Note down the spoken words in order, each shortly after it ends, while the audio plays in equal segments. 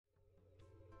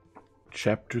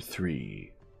Chapter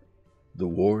 3. The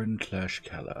War in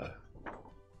Tlaxcala.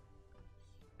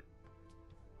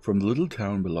 From the little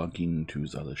town belonging to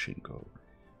Zalashinko,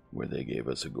 where they gave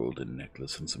us a golden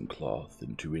necklace and some cloth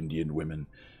and 2 Indian women,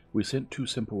 we sent 2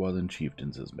 Sempoalan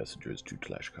chieftains as messengers to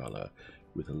Tlaxcala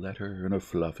with a letter and a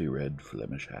fluffy red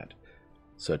Flemish hat,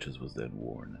 such as was then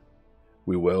worn.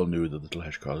 We well knew that the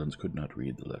Tlaxcalans could not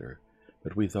read the letter,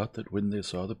 but we thought that when they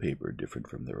saw the paper different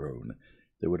from their own,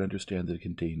 they would understand that it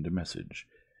contained a message,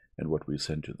 and what we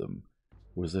sent to them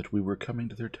was that we were coming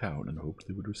to their town and hoped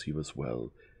they would receive us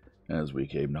well, as we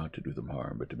came not to do them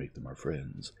harm but to make them our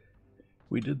friends.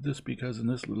 We did this because in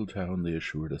this little town they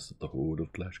assured us that the whole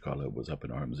of Tlaxcala was up in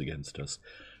arms against us,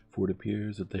 for it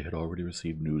appears that they had already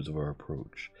received news of our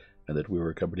approach, and that we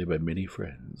were accompanied by many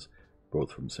friends,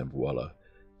 both from Sempoala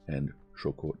and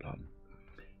Xocotlan,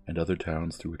 and other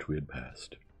towns through which we had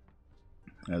passed.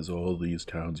 As all these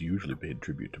towns usually paid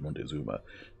tribute to Montezuma,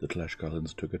 the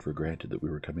Tlaxcalans took it for granted that we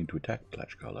were coming to attack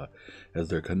Tlaxcala, as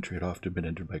their country had often been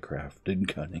entered by craft and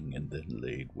cunning and then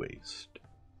laid waste.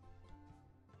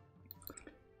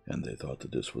 And they thought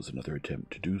that this was another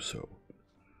attempt to do so.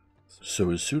 So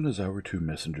as soon as our 2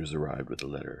 messengers arrived with the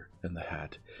letter and the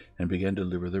hat and began to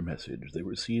deliver their message, they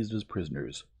were seized as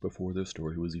prisoners before their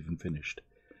story was even finished,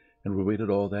 and we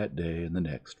waited all that day and the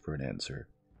next for an answer,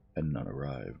 and none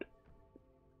arrived.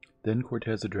 Then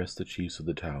Cortez addressed the chiefs of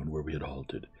the town where we had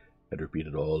halted, and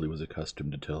repeated all he was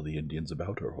accustomed to tell the Indians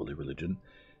about our holy religion,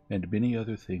 and many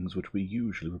other things which we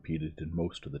usually repeated in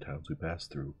most of the towns we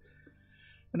passed through.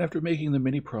 And after making them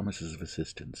many promises of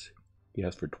assistance, he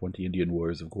asked for 20 Indian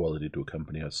warriors of quality to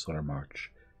accompany us on our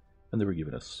march, and they were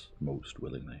given us most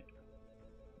willingly.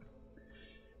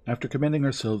 After commending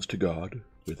ourselves to God,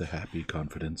 with a happy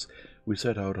confidence, we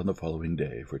set out on the following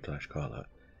day for Tlaxcala,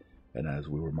 and as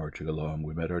we were marching along,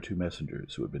 we met our 2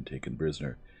 messengers who had been taken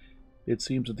prisoner. It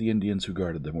seems that the Indians who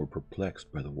guarded them were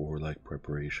perplexed by the warlike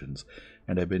preparations,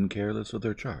 and had been careless of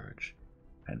their charge,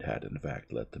 and had in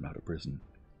fact let them out of prison.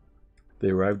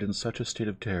 They arrived in such a state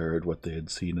of terror at what they had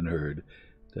seen and heard,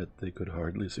 that they could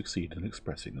hardly succeed in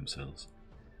expressing themselves.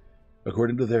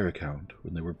 According to their account,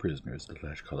 when they were prisoners, the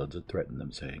Tlaxcalans had threatened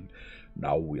them, saying,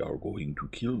 "Now we are going to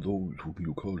kill those whom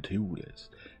you call Teules,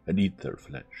 and eat their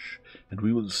flesh, and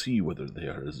we will see whether they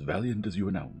are as valiant as you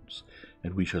announce,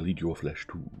 and we shall eat your flesh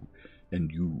too,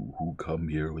 and you who come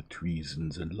here with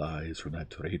treasons and lies from that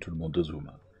traitor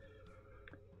Montezuma."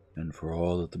 And for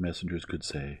all that the messengers could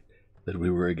say, that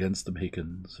we were against the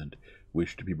Mohicans, and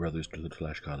wished to be brothers to the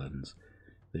Tlaxcalans,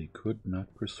 they could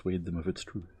not persuade them of its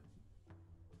truth.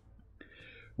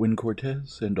 When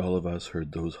Cortez and all of us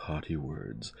heard those haughty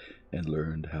words, and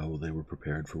learned how they were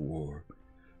prepared for war,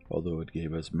 although it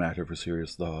gave us matter for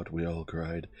serious thought, we all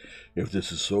cried, "If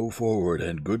this is so, forward,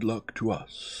 and good luck to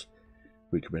us."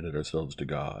 We committed ourselves to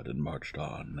God, and marched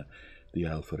on, the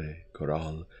alfare,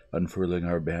 corral, unfurling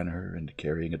our banner and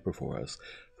carrying it before us,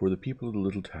 for the people of the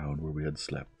little town where we had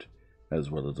slept,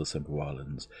 as well as the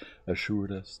Sempoalans,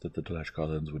 assured us that the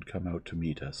Tlaxcalans would come out to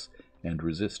meet us and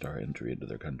resist our entry into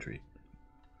their country.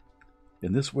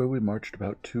 In this way we marched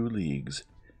about 2 leagues,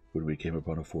 when we came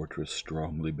upon a fortress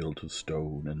strongly built of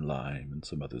stone and lime and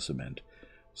some other cement,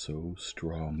 so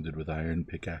strong that with iron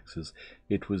pickaxes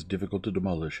it was difficult to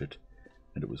demolish it,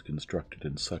 and it was constructed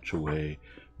in such a way,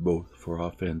 both for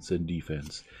offense and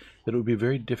defense, that it would be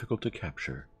very difficult to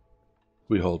capture.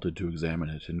 We halted to examine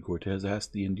it, and Cortez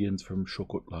asked the Indians from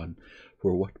Xocotlan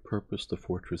for what purpose the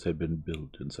fortress had been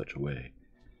built in such a way.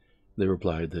 They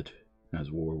replied that, as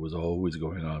war was always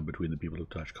going on between the people of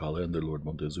Tlaxcala and their lord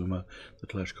Montezuma, the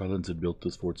Tlaxcalans had built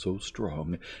this fort so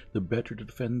strong, the better to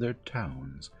defend their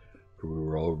towns, for we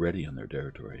were already on their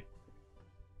territory.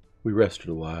 We rested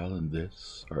a while, and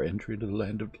this, our entry into the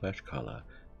land of Tlaxcala,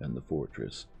 and the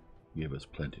fortress, gave us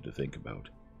plenty to think about.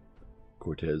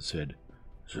 Cortez said,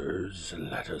 "Sirs,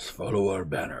 let us follow our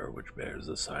banner, which bears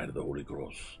the sign of the Holy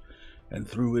Cross, and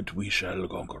through it we shall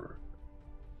conquer."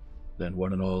 Then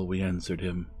one and all we answered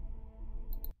him,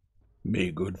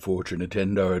 "May good fortune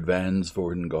attend our advance,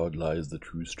 for in God lies the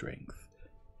true strength."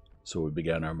 So we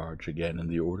began our march again in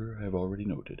the order I have already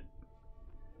noted.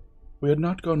 We had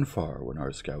not gone far when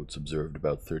our scouts observed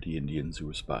about 30 Indians who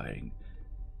were spying.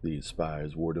 These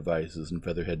spies wore devices and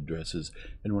feather headdresses,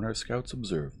 and when our scouts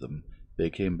observed them, they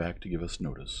came back to give us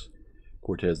notice.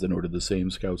 Cortez then ordered the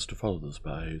same scouts to follow the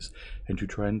spies, and to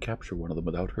try and capture one of them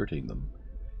without hurting them,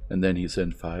 and then he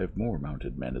sent 5 more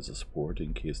mounted men as a support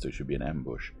in case there should be an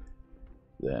ambush.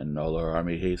 Then all our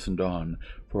army hastened on,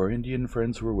 for our Indian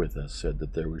friends who were with us said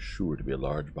that there was sure to be a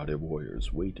large body of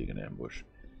warriors waiting in ambush.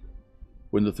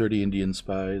 When the 30 Indian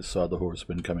spies saw the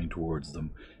horsemen coming towards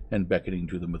them, and beckoning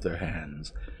to them with their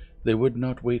hands. They would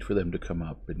not wait for them to come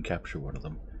up and capture one of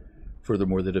them.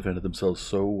 Furthermore, they defended themselves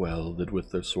so well that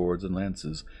with their swords and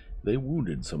lances they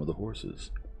wounded some of the horses.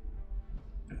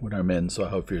 When our men saw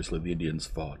how fiercely the Indians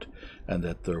fought, and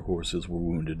that their horses were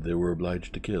wounded, they were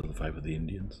obliged to kill 5 of the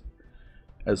Indians.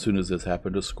 As soon as this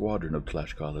happened, a squadron of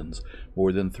Tlaxcalans,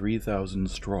 more than 3,000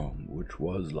 strong, which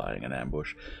was lying in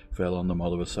ambush, fell on them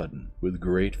all of a sudden, with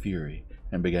great fury,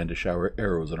 and began to shower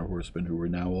arrows on our horsemen, who were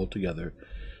now all together,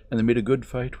 and they made a good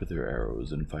fight with their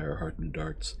arrows and fire-hardened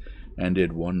darts, and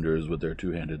did wonders with their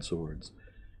 2-handed swords.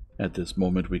 At this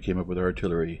moment we came up with our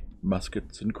artillery,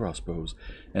 muskets and crossbows,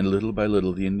 and little by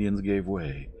little the Indians gave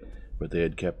way, but they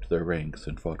had kept their ranks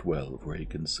and fought well for a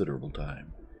considerable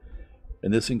time.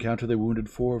 In this encounter they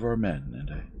wounded 4 of our men, and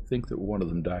I think that one of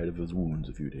them died of his wounds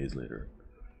a few days later.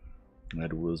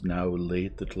 It was now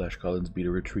late. The Tlaxcalans beat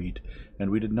a retreat,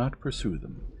 and we did not pursue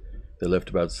them. They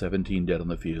left about 17 dead on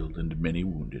the field, and many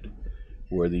wounded.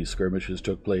 Where these skirmishes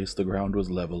took place, the ground was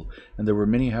level, and there were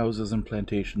many houses and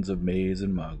plantations of maize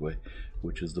and maguey,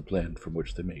 which is the plant from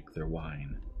which they make their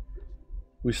wine.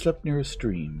 We slept near a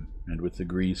stream, and with the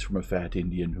grease from a fat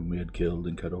Indian whom we had killed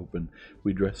and cut open,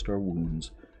 we dressed our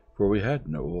wounds, for we had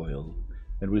no oil,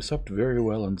 and we supped very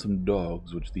well on some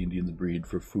dogs which the Indians breed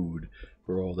for food,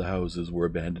 for all the houses were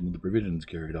abandoned and the provisions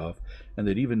carried off, and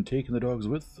they'd even taken the dogs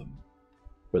with them.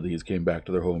 But these came back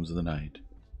to their homes in the night,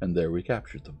 and there we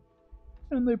captured them,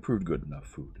 and they proved good enough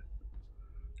food.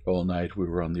 All night we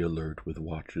were on the alert with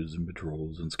watches and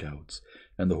patrols and scouts,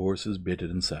 and the horses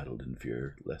bitted and saddled in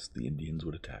fear lest the Indians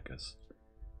would attack us.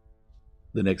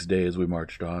 The next day as we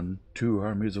marched on, 2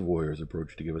 armies of warriors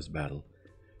approached to give us battle.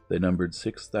 They numbered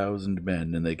 6,000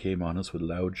 men, and they came on us with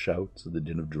loud shouts and the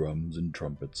din of drums and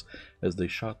trumpets, as they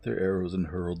shot their arrows and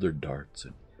hurled their darts,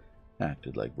 and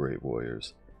acted like brave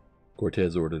warriors.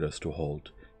 Cortez ordered us to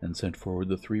halt, and sent forward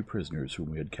the 3 prisoners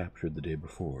whom we had captured the day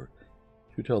before,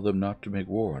 to tell them not to make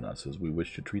war on us, as we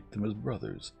wished to treat them as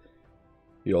brothers.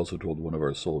 He also told one of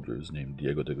our soldiers, named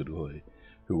Diego de Godoy,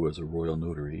 who was a royal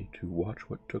notary, to watch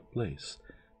what took place,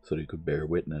 so that he could bear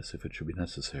witness if it should be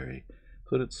necessary,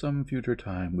 so that at some future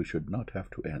time we should not have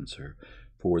to answer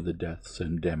for the deaths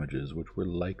and damages which were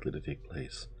likely to take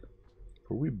place,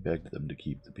 for we begged them to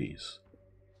keep the peace.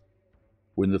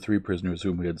 When the 3 prisoners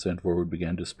whom we had sent forward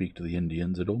began to speak to the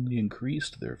Indians, it only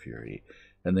increased their fury,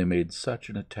 and they made such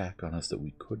an attack on us that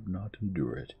we could not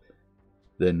endure it.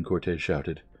 Then Cortez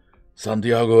shouted,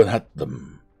 "Santiago and at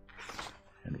them!"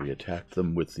 and we attacked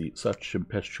them with such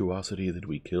impetuosity that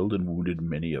we killed and wounded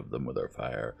many of them with our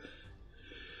fire,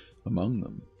 among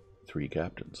them 3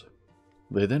 captains.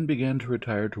 They then began to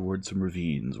retire towards some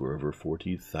ravines where over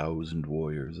 40,000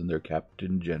 warriors and their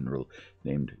captain-general,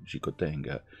 named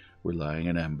Xicotenga, were lying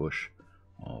in ambush,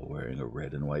 all wearing a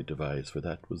red and white device, for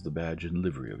that was the badge and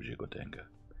livery of Xicotenga.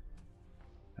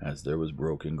 As there was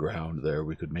broken ground there,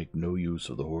 we could make no use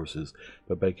of the horses,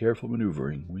 but by careful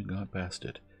maneuvering we got past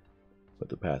it. But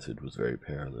the passage was very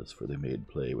perilous, for they made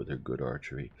play with their good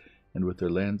archery, and with their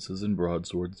lances and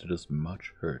broadswords did us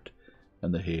much hurt,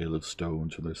 and the hail of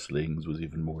stones from their slings was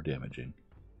even more damaging.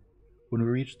 When we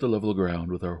reached the level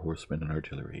ground with our horsemen and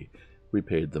artillery, we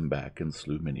paid them back and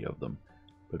slew many of them,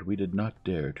 but we did not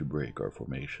dare to break our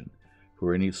formation,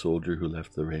 for any soldier who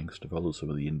left the ranks to follow some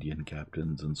of the Indian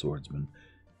captains and swordsmen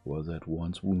was at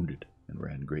once wounded and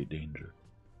ran great danger.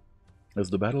 As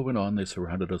the battle went on, they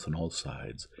surrounded us on all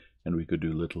sides, and we could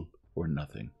do little or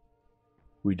nothing.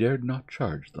 We dared not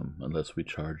charge them unless we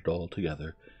charged all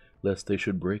together, lest they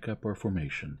should break up our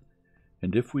formation,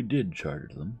 and if we did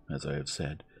charge them, as I have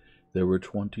said, there were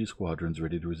 20 squadrons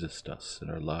ready to resist us,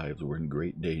 and our lives were in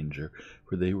great danger,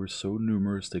 for they were so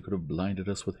numerous they could have blinded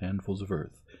us with handfuls of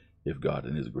earth, if God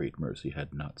in his great mercy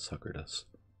had not succored us.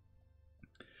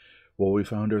 While we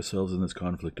found ourselves in this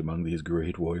conflict among these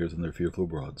great warriors and their fearful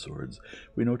broadswords,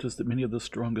 we noticed that many of the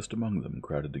strongest among them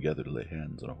crowded together to lay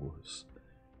hands on a horse.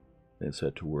 They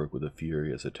set to work with a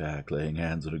furious attack, laying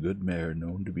hands on a good mare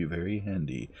known to be very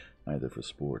handy, either for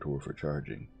sport or for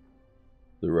charging.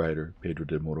 The rider, Pedro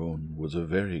de Moron, was a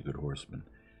very good horseman,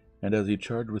 and as he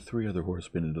charged with 3 other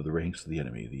horsemen into the ranks of the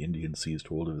enemy, the Indians seized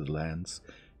hold of his lance,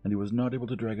 and he was not able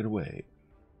to drag it away,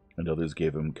 and others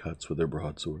gave him cuts with their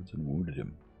broadswords and wounded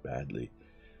him badly.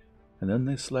 And then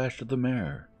they slashed at the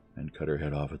mare, and cut her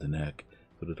head off at the neck,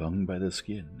 so that it hung by the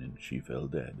skin, and she fell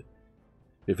dead.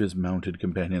 If his mounted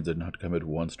companions had not come at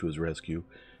once to his rescue,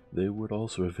 they would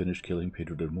also have finished killing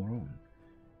Pedro de Moron.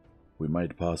 We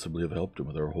might possibly have helped him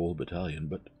with our whole battalion,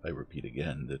 but I repeat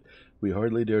again that we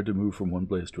hardly dared to move from one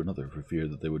place to another for fear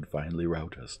that they would finally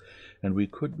rout us, and we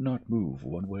could not move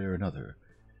one way or another.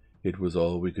 It was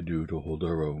all we could do to hold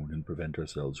our own and prevent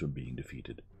ourselves from being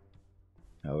defeated.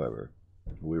 However,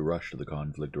 we rushed the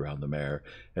conflict around the mare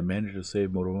and managed to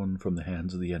save Moron from the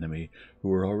hands of the enemy, who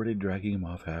were already dragging him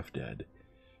off half dead,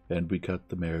 and we cut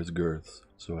the mare's girths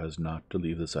so as not to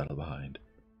leave the saddle behind.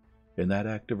 In that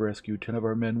act of rescue, 10 of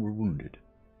our men were wounded,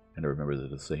 and I remember that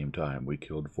at the same time we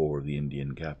killed 4 of the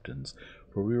Indian captains,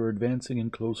 for we were advancing in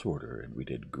close order, and we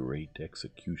did great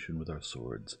execution with our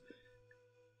swords.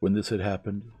 When this had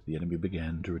happened, the enemy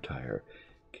began to retire,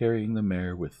 carrying the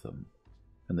mare with them,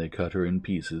 and they cut her in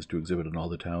pieces to exhibit in all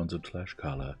the towns of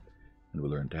Tlaxcala, and we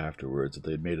learned afterwards that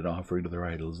they had made an offering to their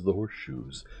idols of the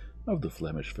horseshoes, of the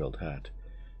Flemish felt hat,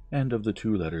 and of the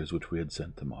 2 letters which we had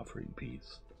sent them offering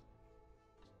peace.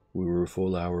 We were a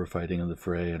full hour fighting in the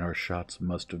fray, and our shots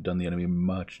must have done the enemy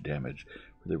much damage,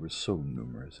 for they were so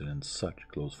numerous and in such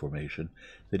close formation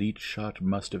that each shot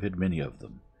must have hit many of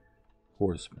them.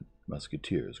 Horsemen,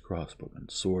 musketeers, crossbowmen,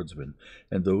 swordsmen,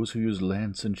 and those who used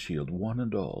lance and shield, one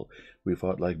and all, we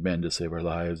fought like men to save our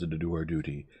lives and to do our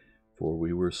duty, for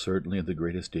we were certainly in the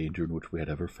greatest danger in which we had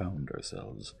ever found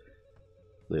ourselves.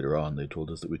 Later on they told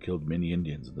us that we killed many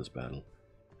Indians in this battle,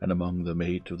 and among them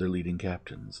 8 of their leading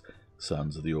captains,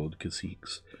 sons of the old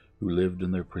caciques, who lived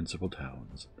in their principal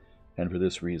towns, and for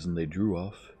this reason they drew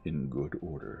off in good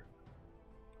order.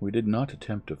 We did not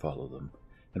attempt to follow them,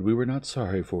 and we were not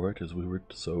sorry for it, as we were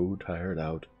so tired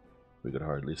out we could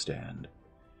hardly stand,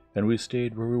 and we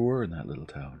stayed where we were in that little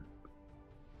town.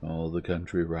 All the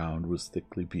country round was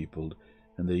thickly peopled,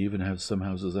 and they even have some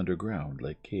houses underground,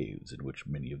 like caves, in which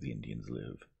many of the Indians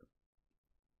live.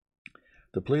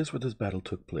 The place where this battle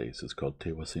took place is called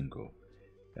Tehuacingo,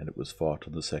 and it was fought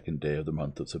on the 2nd day of the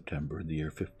month of September in the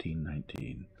year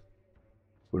 1519.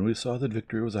 When we saw that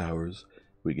victory was ours,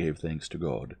 we gave thanks to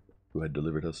God, who had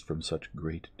delivered us from such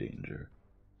great danger.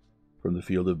 From the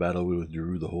field of battle we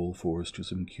withdrew the whole force to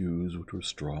some quays which were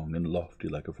strong and lofty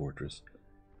like a fortress.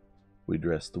 We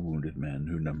dressed the wounded men,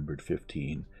 who numbered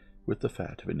 15, with the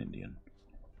fat of an Indian.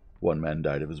 1 man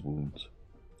died of his wounds.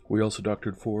 We also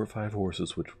doctored 4 or 5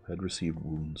 horses which had received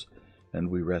wounds, and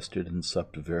we rested and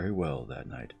supped very well that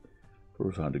night, for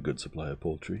we found a good supply of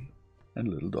poultry and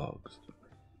little dogs.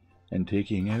 And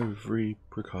taking every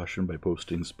precaution by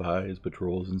posting spies,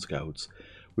 patrols, and scouts,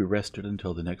 we rested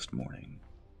until the next morning.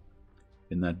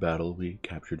 In that battle we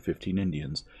captured 15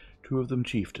 Indians, 2 of them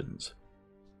chieftains.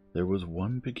 There was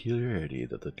one peculiarity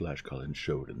that the Tlaxcalans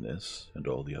showed in this and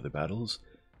all the other battles.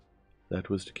 That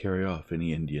was to carry off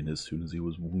any Indian as soon as he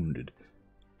was wounded,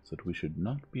 so that we should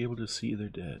not be able to see their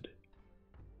dead.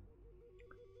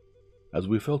 As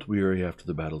we felt weary after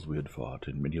the battles we had fought,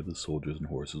 and many of the soldiers and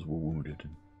horses were wounded,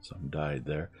 and some died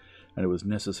there, and it was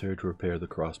necessary to repair the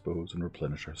crossbows and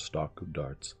replenish our stock of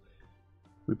darts,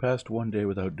 we passed one day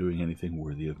without doing anything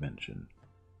worthy of mention.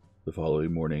 The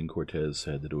following morning Cortez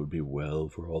said that it would be well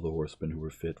for all the horsemen who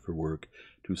were fit for work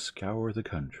to scour the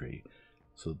country,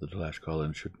 so that the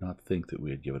Tlaxcalans should not think that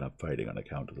we had given up fighting on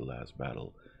account of the last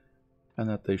battle, and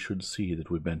that they should see that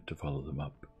we meant to follow them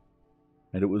up.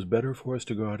 And it was better for us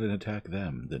to go out and attack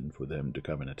them than for them to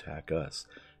come and attack us,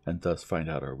 and thus find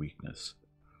out our weakness.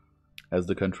 As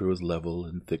the country was level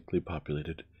and thickly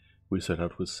populated, we set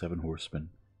out with 7 horsemen,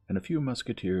 and a few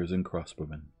musketeers and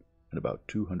crossbowmen, and about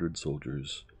 200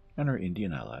 soldiers, and our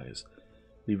Indian allies,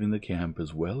 leaving the camp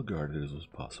as well guarded as was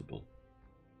possible.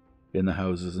 In the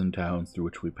houses and towns through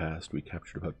which we passed, we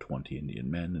captured about 20 Indian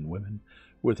men and women,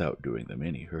 without doing them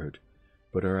any hurt,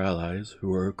 but our allies,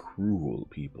 who are a cruel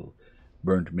people,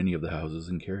 burnt many of the houses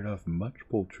and carried off much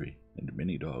poultry and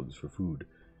many dogs for food.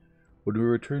 When we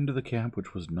returned to the camp,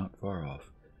 which was not far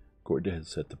off, Cortez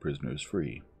set the prisoners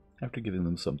free, after giving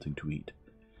them something to eat,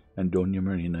 and Doña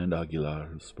Marina and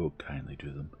Aguilar spoke kindly to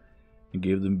them, and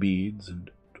gave them beads, and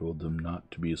told them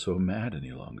not to be so mad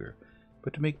any longer,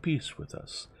 but to make peace with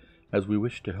us, as we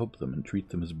wished to help them and treat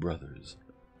them as brothers.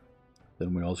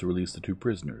 Then we also released the 2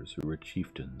 prisoners, who were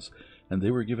chieftains, and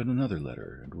they were given another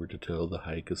letter, and were to tell the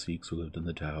high caciques who lived in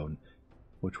the town,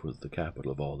 which was the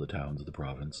capital of all the towns of the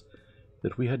province,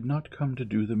 that we had not come to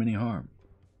do them any harm,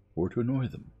 or to annoy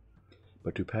them,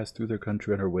 but to pass through their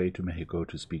country on our way to Mexico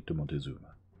to speak to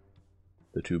Montezuma.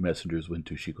 The 2 messengers went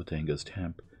to Xicotenga's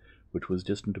camp, which was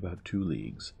distant about 2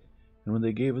 leagues, and when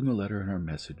they gave them the letter and our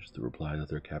message, the reply that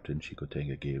their captain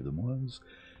Xicotenga gave them was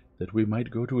that we might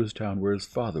go to his town where his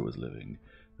father was living,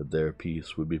 that their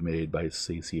peace would be made by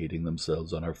satiating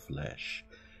themselves on our flesh,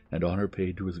 and honor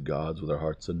paid to his gods with our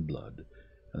hearts and blood,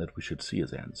 and that we should see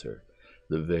his answer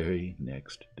the very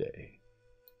next day.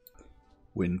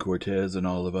 When Cortez and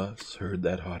all of us heard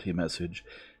that haughty message,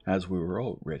 as we were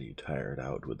already tired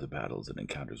out with the battles and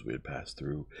encounters we had passed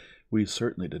through, we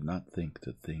certainly did not think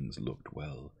that things looked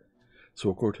well.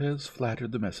 So Cortez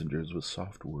flattered the messengers with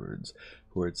soft words,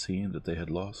 for it seemed that they had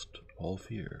lost all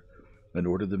fear, and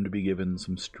ordered them to be given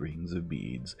some strings of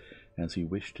beads, as he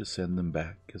wished to send them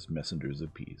back as messengers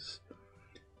of peace.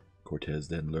 Cortez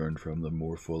then learned from them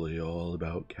more fully all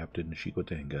about Captain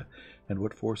Xicotenga and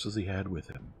what forces he had with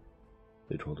him.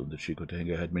 They told him that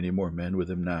Xicotenga had many more men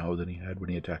with him now than he had when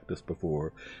he attacked us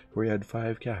before, for he had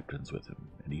 5 captains with him,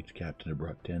 and each captain had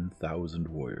brought 10,000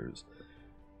 warriors.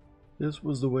 This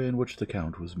was the way in which the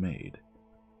count was made.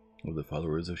 Of the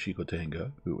followers of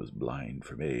Xicotenga, who was blind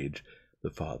from age,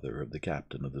 the father of the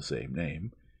captain of the same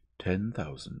name,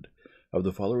 10,000. Of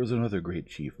the followers of another great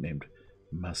chief named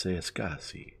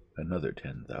Maseescasi, another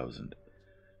 10,000.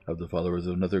 Of the followers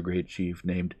of another great chief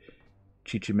named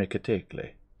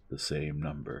Chichimecatecle, the same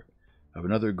number. Of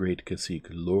another great cacique,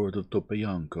 lord of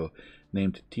Topayanco,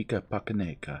 named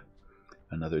Ticapacaneca,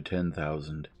 another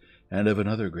 10,000. And of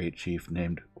another great chief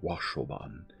named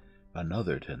Washoban,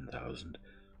 another 10,000,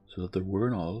 so that there were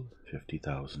in all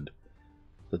 50,000.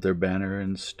 That their banner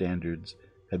and standards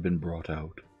had been brought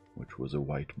out, which was a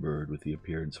white bird with the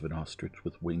appearance of an ostrich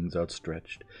with wings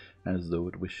outstretched, as though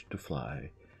it wished to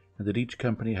fly, and that each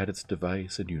company had its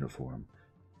device and uniform,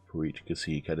 for each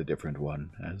cacique had a different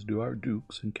one, as do our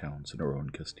dukes and counts in our own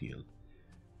Castile.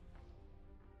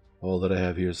 All that I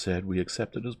have here said we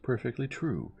accepted as perfectly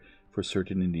true, for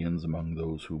certain Indians among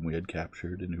those whom we had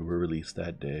captured and who were released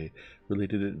that day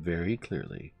related it very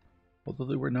clearly, although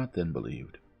they were not then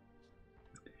believed.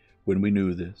 When we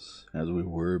knew this, as we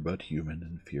were but human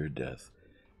and feared death,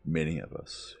 many of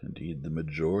us, indeed the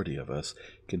majority of us,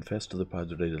 confessed to the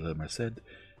Padre de la Merced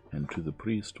and to the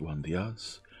priest Juan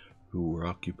Diaz, who were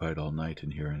occupied all night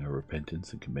in hearing our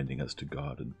repentance and commending us to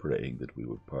God and praying that we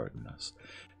would pardon us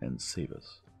and save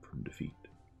us from defeat.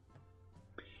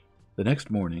 The next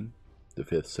morning, the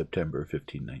 5th September,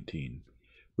 1519,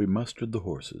 we mustered the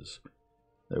horses.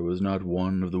 There was not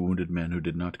one of the wounded men who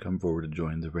did not come forward to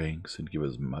join the ranks and give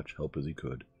as much help as he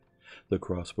could. The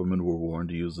crossbowmen were warned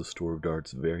to use the store of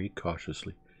darts very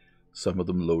cautiously, some of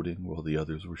them loading while the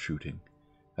others were shooting,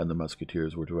 and the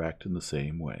musketeers were to act in the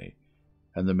same way,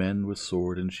 and the men with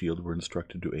sword and shield were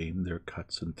instructed to aim their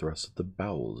cuts and thrusts at the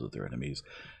bowels of their enemies,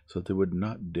 so that they would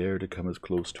not dare to come as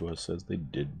close to us as they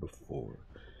did before.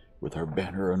 With our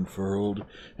banner unfurled,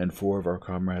 and 4 of our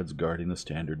comrades guarding the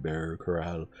standard-bearer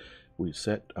corral, we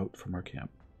set out from our camp.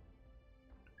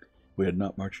 We had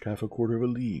not marched half a quarter of a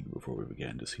league before we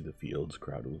began to see the fields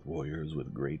crowded with warriors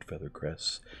with great feather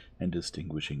crests and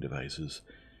distinguishing devices,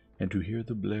 and to hear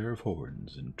the blare of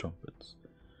horns and trumpets.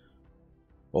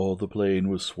 All the plain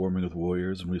was swarming with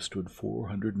warriors, and we stood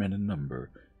 400 men in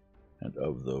number, and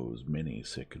of those many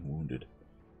sick and wounded.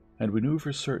 And we knew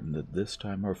for certain that this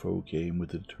time our foe came with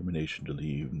the determination to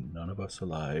leave none of us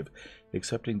alive,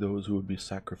 excepting those who would be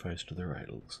sacrificed to their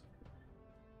idols.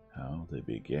 How they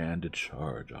began to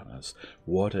charge on us!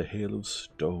 What a hail of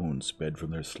stones sped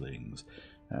from their slings!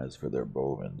 As for their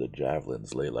bowmen, the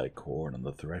javelins lay like corn on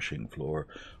the threshing floor,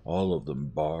 all of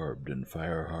them barbed and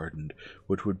fire-hardened,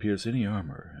 which would pierce any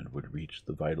armor and would reach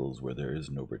the vitals where there is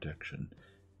no protection.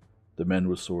 The men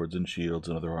with swords and shields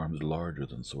and other arms larger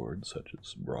than swords, such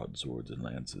as broadswords and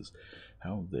lances,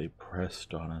 how they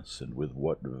pressed on us, and with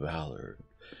what valor,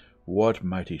 what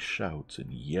mighty shouts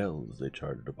and yells they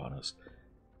charged upon us!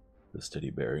 The steady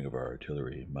bearing of our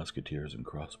artillery, musketeers, and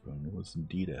crossbowmen was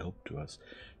indeed a help to us,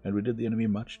 and we did the enemy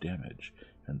much damage,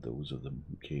 and those of them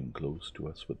who came close to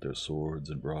us with their swords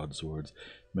and broadswords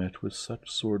met with such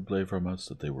sword-play from us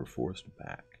that they were forced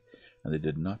back, and they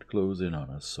did not close in on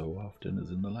us so often as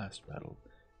in the last battle.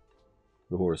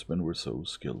 The horsemen were so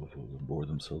skillful and bore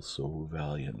themselves so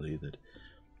valiantly that,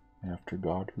 after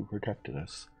God who protected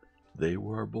us, they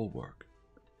were our bulwark.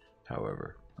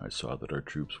 However, I saw that our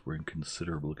troops were in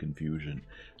considerable confusion,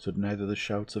 so that neither the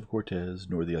shouts of Cortez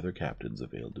nor the other captains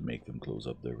availed to make them close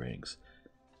up their ranks,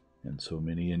 and so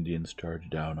many Indians charged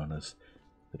down on us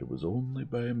that it was only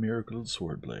by a miracle of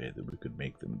swordplay that we could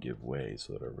make them give way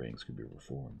so that our ranks could be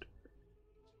reformed.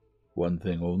 One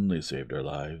thing only saved our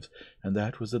lives, and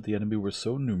that was that the enemy were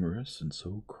so numerous and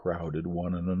so crowded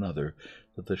one on another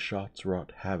that the shots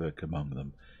wrought havoc among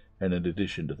them, and in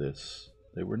addition to this,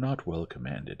 they were not well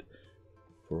commanded,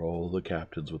 for all the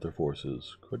captains with their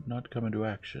forces could not come into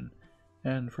action,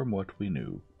 and from what we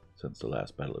knew, since the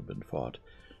last battle had been fought,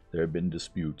 there had been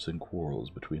disputes and quarrels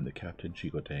between the Captain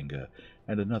Xicotenga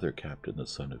and another captain, the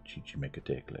son of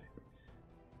Chichimecatecle,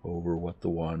 over what the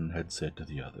one had said to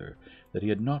the other, that he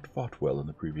had not fought well in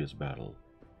the previous battle.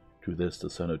 To this the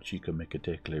son of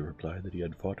Chichimecatecle replied that he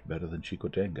had fought better than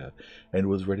Xicotenga, and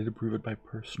was ready to prove it by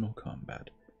personal combat.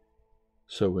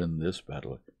 So in this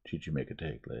battle,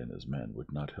 Chichimecatecle and his men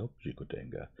would not help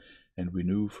Xicotenga, and we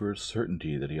knew for a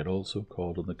certainty that he had also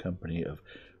called on the company of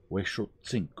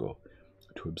Huexotzinco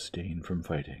to abstain from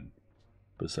fighting.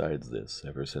 Besides this,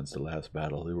 ever since the last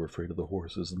battle, they were afraid of the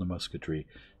horses and the musketry,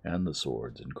 and the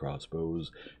swords and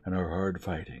crossbows, and our hard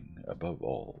fighting, above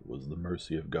all, was the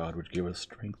mercy of God which gave us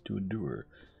strength to endure.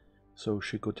 So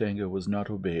Xicotenga was not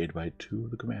obeyed by 2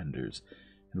 of the commanders,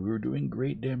 and we were doing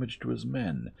great damage to his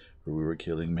men, for we were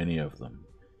killing many of them.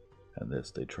 And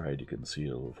this they tried to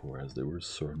conceal, for as they were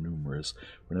so numerous,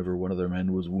 whenever one of their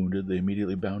men was wounded, they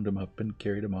immediately bound him up and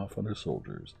carried him off on their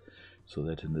soldiers, so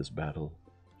that in this battle,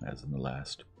 as in the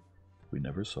last, we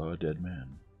never saw a dead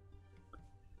man.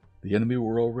 The enemy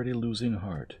were already losing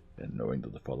heart, and knowing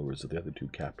that the followers of the other 2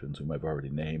 captains whom I've already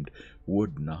named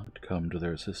would not come to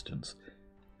their assistance,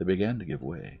 they began to give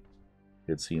way.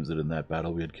 It seems that in that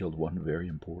battle we had killed one very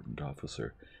important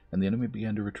officer, and the enemy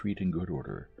began to retreat in good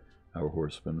order, our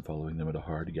horsemen following them at a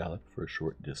hard gallop for a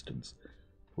short distance,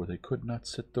 for they could not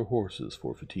sit their horses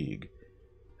for fatigue.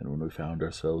 And when we found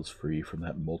ourselves free from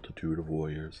that multitude of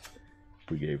warriors,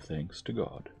 we gave thanks to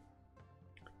God.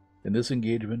 In this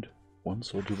engagement, 1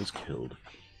 soldier was killed,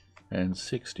 and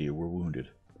 60 were wounded,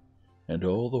 and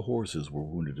all the horses were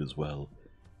wounded as well.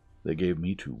 They gave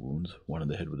me 2 wounds, one in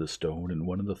the head with a stone and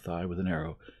one in the thigh with an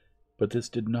arrow, but this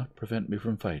did not prevent me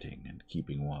from fighting and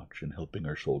keeping watch and helping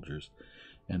our soldiers,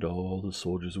 and all the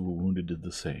soldiers who were wounded did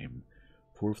the same,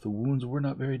 for if the wounds were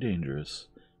not very dangerous,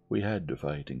 we had to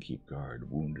fight and keep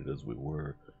guard, wounded as we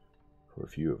were, for a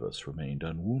few of us remained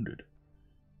unwounded.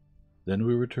 Then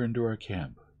we returned to our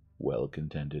camp, well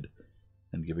contented,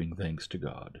 and giving thanks to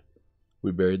God.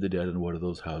 We buried the dead in one of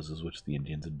those houses which the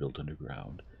Indians had built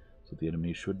underground, so the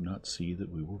enemy should not see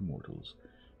that we were mortals,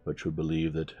 but should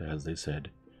believe that, as they said,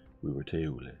 we were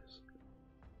Teules.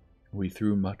 We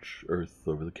threw much earth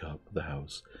over the top of the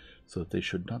house, so that they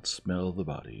should not smell the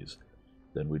bodies.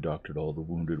 Then we doctored all the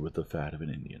wounded with the fat of an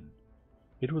Indian.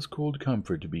 It was cold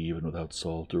comfort to be even without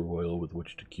salt or oil with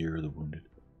which to cure the wounded.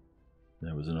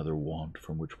 There was another want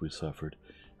from which we suffered,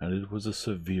 and it was a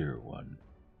severe one,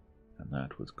 and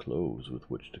that was clothes with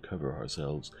which to cover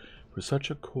ourselves, for such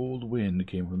a cold wind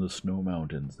came from the snow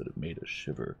mountains that it made us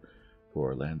shiver, for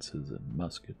our lances and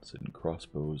muskets and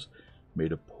crossbows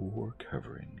made a poor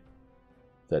covering.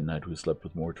 That night we slept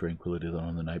with more tranquillity than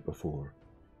on the night before,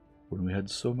 when we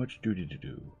had so much duty to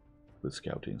do, with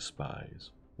scouting spies,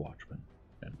 watchmen,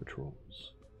 and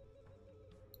patrols.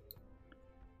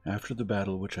 After the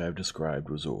battle which I have described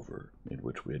was over, in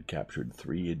which we had captured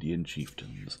 3 Indian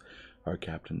chieftains, our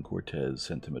Captain Cortez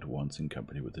sent them at once in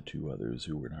company with the 2 others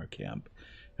who were in our camp,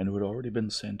 and who had already been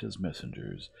sent as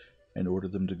messengers, and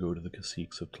ordered them to go to the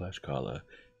caciques of Tlaxcala,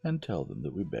 and tell them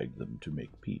that we begged them to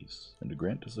make peace, and to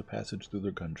grant us a passage through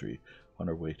their country on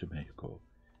our way to Mexico,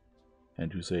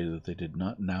 and to say that if they did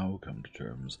not now come to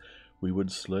terms, we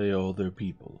would slay all their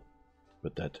people,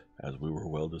 but that, as we were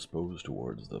well disposed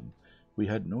towards them, we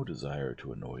had no desire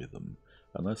to annoy them,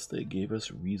 unless they gave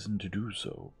us reason to do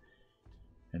so.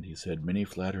 And he said many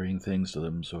flattering things to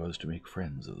them so as to make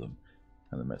friends of them,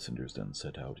 and the messengers then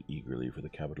set out eagerly for the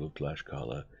capital of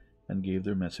Tlaxcala, and gave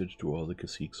their message to all the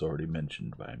caciques already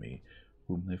mentioned by me,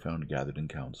 whom they found gathered in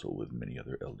council with many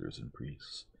other elders and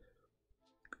priests.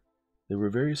 They were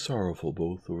very sorrowful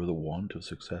both over the want of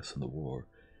success in the war,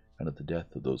 and at the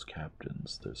death of those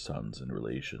captains, their sons and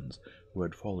relations, who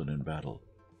had fallen in battle.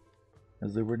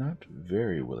 As they were not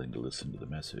very willing to listen to the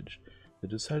message, they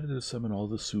decided to summon all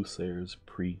the soothsayers,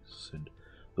 priests, and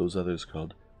those others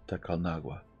called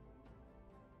Tacalnagua,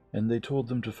 and they told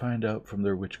them to find out from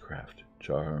their witchcraft,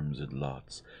 charms, and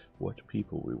lots what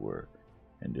people we were,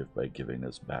 and if by giving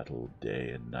us battle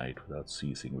day and night without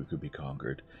ceasing we could be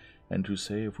conquered, and to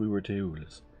say if we were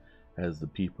Teules, as the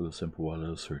people of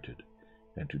Sempoala asserted,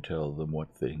 and to tell them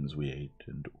what things we ate,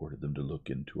 and order them to look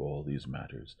into all these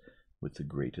matters with the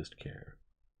greatest care.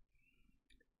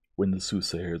 When the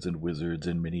soothsayers and wizards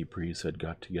and many priests had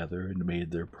got together and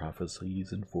made their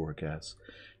prophecies and forecasts,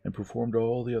 and performed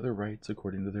all the other rites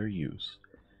according to their use,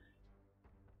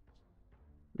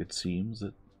 it seems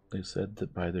that they said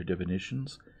that by their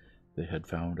divinations they had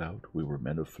found out we were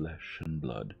men of flesh and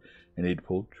blood, and ate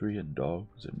poultry and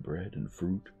dogs and bread and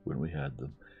fruit when we had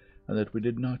them, and that we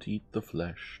did not eat the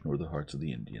flesh nor the hearts of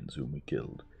the Indians whom we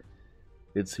killed.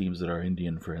 It seems that our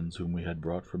Indian friends whom we had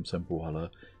brought from Sempoala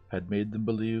had made them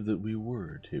believe that we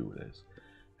were Teules,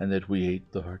 and that we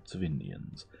ate the hearts of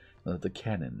Indians, and that the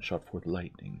cannon shot forth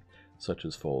lightning, such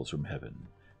as falls from heaven,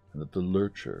 and that the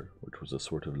lurcher, which was a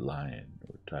sort of lion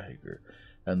or tiger,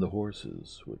 and the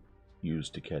horses were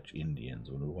used to catch Indians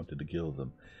when we wanted to kill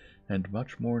them, and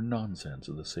much more nonsense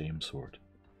of the same sort.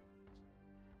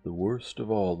 The worst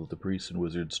of all that the priests and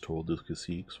wizards told the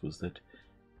caciques was that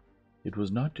it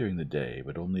was not during the day,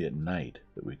 but only at night,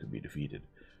 that we could be defeated,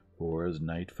 for as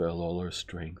night fell all our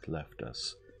strength left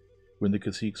us. When the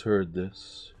caciques heard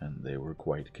this, and they were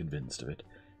quite convinced of it,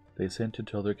 they sent to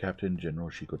tell their Captain General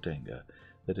Xicotenga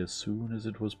that as soon as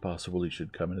it was possible he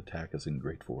should come and attack us in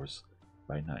great force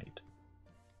by night.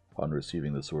 On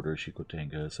receiving this order,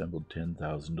 Xicotenga assembled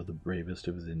 10,000 of the bravest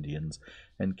of his Indians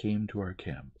and came to our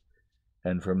camp,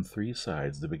 and from 3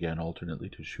 sides they began alternately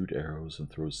to shoot arrows and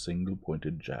throw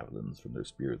single-pointed javelins from their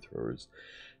spear-throwers,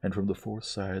 and from the 4th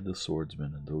side the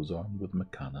swordsmen and those armed with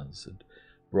macanas and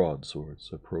broadswords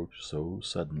approached so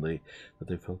suddenly that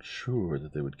they felt sure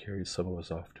that they would carry some of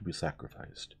us off to be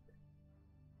sacrificed.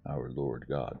 Our Lord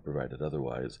God provided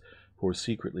otherwise, for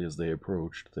secretly as they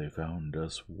approached, they found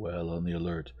us well on the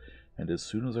alert, and as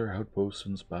soon as our outposts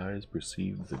and spies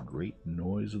perceived the great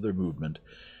noise of their movement,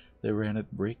 they ran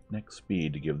at breakneck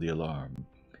speed to give the alarm.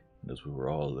 And as we were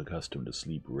all accustomed to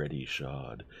sleep ready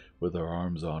shod, with our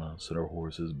arms on us and our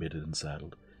horses bitted and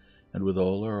saddled, and with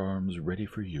all our arms ready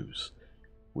for use,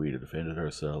 we defended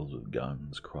ourselves with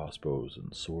guns, crossbows,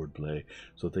 and sword-play,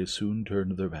 so that they soon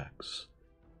turned their backs.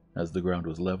 As the ground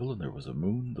was level and there was a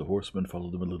moon, the horsemen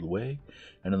followed them a little way,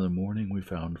 and in the morning we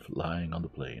found lying on the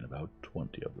plain about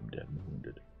 20 of them dead and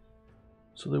wounded.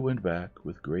 So they went back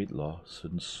with great loss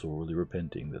and sorely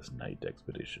repenting this night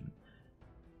expedition.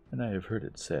 And I have heard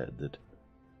it said that,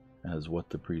 as what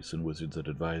the priests and wizards had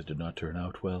advised did not turn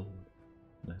out well,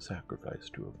 they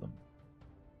sacrificed 2 of them.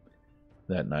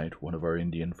 That night, one of our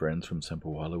Indian friends from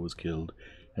Sempawala was killed,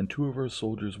 and 2 of our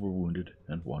soldiers were wounded,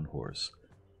 and 1 horse,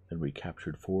 and we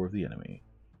captured 4 of the enemy.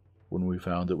 When we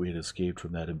found that we had escaped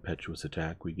from that impetuous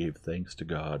attack, we gave thanks to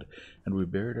God, and we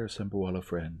buried our Sempawala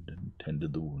friend, and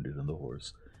tended the wounded and the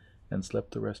horse, and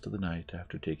slept the rest of the night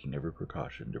after taking every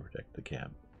precaution to protect the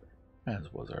camp,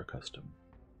 as was our custom.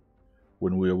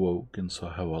 When we awoke and saw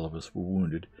how all of us were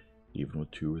wounded, even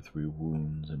with 2 or 3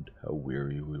 wounds, and how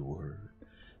weary we were,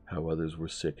 how others were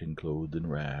sick and clothed in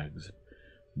rags,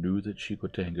 knew that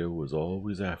Xicotenga was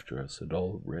always after us, and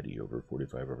already over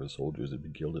 45 of our soldiers had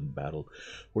been killed in battle,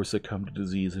 or succumbed to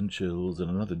disease and chills, and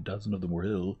another dozen of them were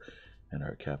ill, and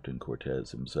our Captain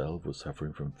Cortez himself was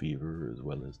suffering from fever, as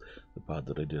well as the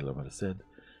Padre de la Merced,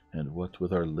 and what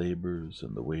with our labors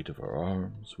and the weight of our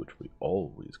arms, which we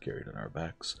always carried on our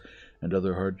backs, and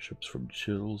other hardships from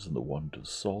chills and the want of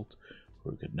salt,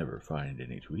 for we could never find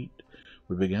any to eat,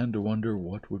 we began to wonder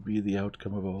what would be the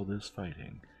outcome of all this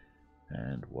fighting,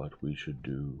 and what we should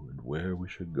do, and where we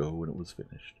should go when it was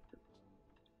finished.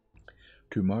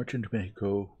 To march into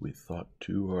Mexico we thought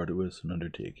too arduous an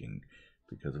undertaking,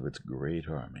 because of its great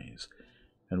armies,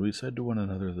 and we said to one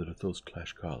another that if those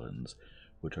Tlaxcalans,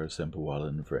 which our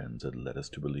Sempoalan friends had led us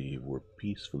to believe were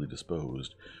peacefully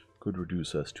disposed, could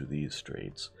reduce us to these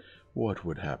straits, what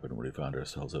would happen when we found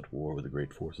ourselves at war with the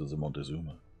great forces of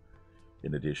Montezuma?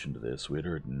 In addition to this, we had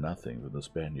heard nothing from the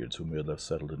Spaniards whom we had left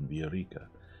settled in Villarica,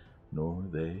 nor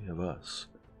they of us.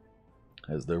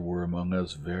 As there were among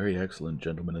us very excellent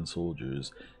gentlemen and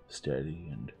soldiers, steady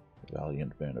and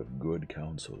valiant men of good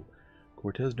counsel,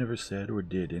 Cortez never said or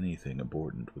did anything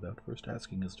important without first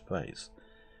asking his advice,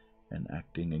 and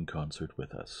acting in concert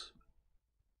with us.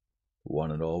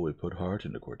 One and all we put heart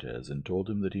into Cortez, and told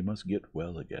him that he must get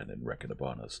well again and reckon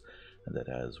upon us, and that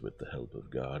as with the help of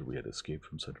God we had escaped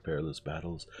from such perilous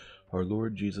battles, our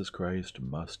Lord Jesus Christ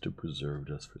must have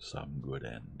preserved us for some good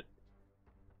end.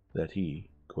 That he,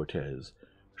 Cortez,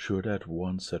 should at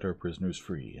once set our prisoners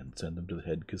free and send them to the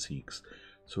head caciques,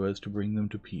 so as to bring them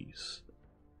to peace,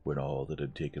 when all that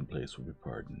had taken place would be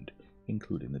pardoned,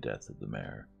 including the death of the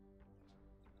mayor.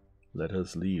 Let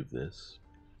us leave this,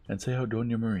 and say how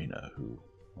Dona Marina, who,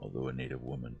 although a native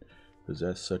woman,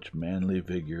 possessed such manly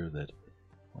vigor that,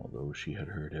 although she had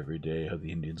heard every day how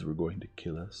the Indians were going to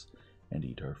kill us and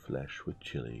eat our flesh with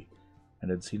chili, and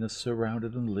had seen us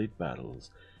surrounded in the late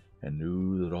battles, and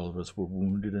knew that all of us were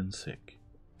wounded and sick,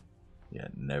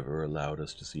 yet never allowed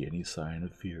us to see any sign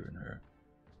of fear in her,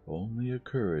 only a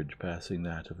courage passing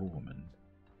that of a woman.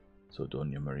 So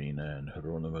Dona Marina and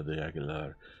Geronimo de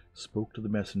Aguilar spoke to the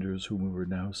messengers whom we were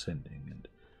now sending, and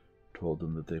told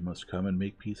them that they must come and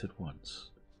make peace at once,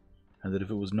 and that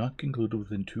if it was not concluded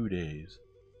within 2 days,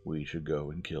 we should go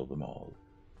and kill them all,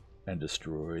 and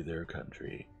destroy their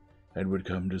country, and would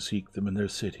come to seek them in their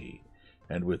city.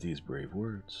 And with these brave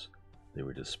words, they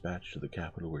were dispatched to the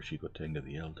capital where Xicotenga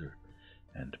the Elder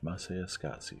and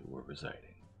Maseascasi were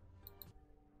residing.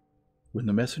 When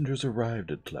the messengers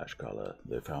arrived at Tlaxcala,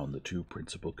 they found the 2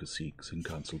 principal caciques in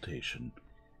consultation,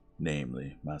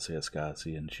 namely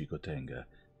Maseascasi and Xicotenga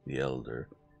the Elder,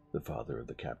 the father of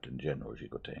the Captain General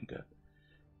Xicotenga.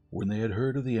 When they had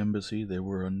heard of the embassy, they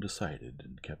were undecided,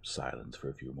 and kept silence for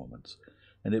a few moments,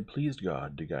 and it pleased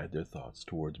God to guide their thoughts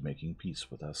towards making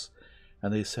peace with us,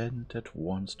 and they sent at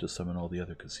once to summon all the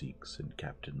other caciques and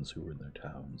captains who were in their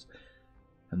towns,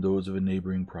 and those of a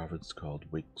neighboring province called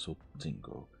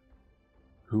Huixotzingo,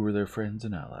 who were their friends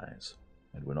and allies.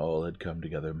 And when all had come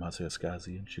together, Maztica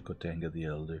and Xicotenga the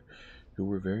elder, who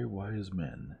were very wise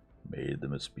men, made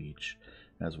them a speech,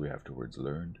 as we afterwards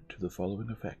learned, to the following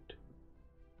effect,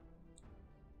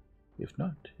 if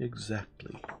not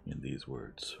exactly in these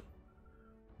words.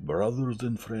 Brothers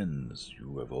and friends,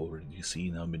 you have already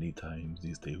seen how many times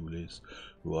these Tehules,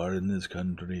 who are in this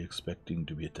country expecting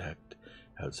to be attacked,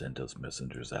 have sent us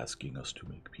messengers asking us to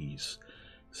make peace,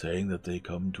 saying that they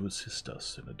come to assist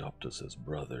us and adopt us as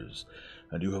brothers,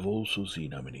 and you have also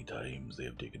seen how many times they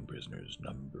have taken prisoners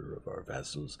number of our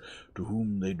vassals, to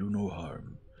whom they do no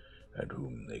harm, and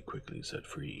whom they quickly set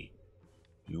free.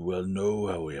 You well know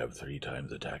how we have 3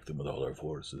 times attacked them with all our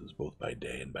forces, both by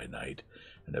day and by night,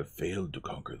 and have failed to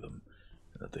conquer them,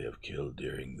 and that they have killed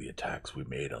during the attacks we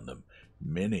made on them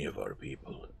many of our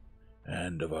people,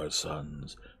 and of our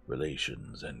sons,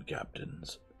 relations, and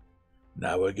captains.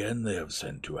 Now again they have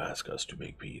sent to ask us to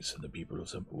make peace, and the people of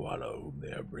Sempuala, whom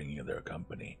they are bringing in their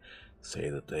company, say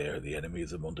that they are the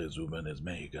enemies of Montezuma and his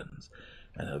Mexicans,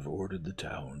 and have ordered the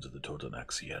towns of the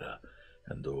Totonac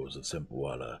and those of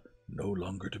Sempuala no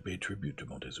longer to pay tribute to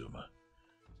Montezuma.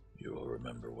 You will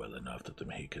remember well enough that the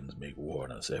Mexicans make war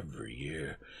on us every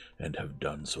year, and have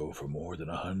done so for more than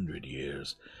 100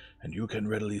 years, and you can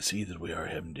readily see that we are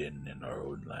hemmed in our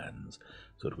own lands,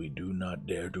 so that we do not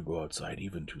dare to go outside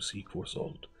even to seek for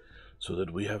salt, so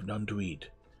that we have none to eat,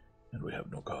 and we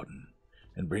have no cotton,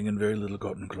 and bring in very little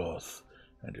cotton cloth,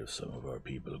 and if some of our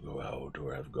people go out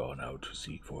or have gone out to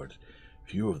seek for it,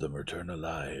 few of them return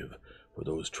alive, for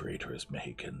those traitorous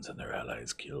Mexicans and their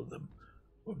allies kill them,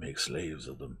 or make slaves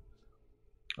of them.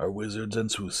 Our wizards and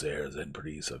soothsayers and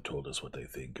priests have told us what they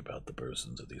think about the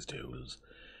persons of these Tehules,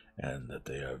 and that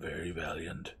they are very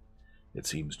valiant. It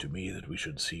seems to me that we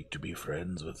should seek to be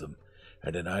friends with them,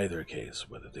 and in either case,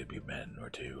 whether they be men or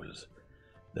Tehules,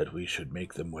 that we should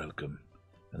make them welcome,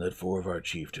 and that 4 of our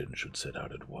chieftains should set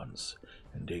out at once,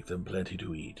 and take them plenty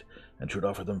to eat, and should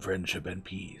offer them friendship and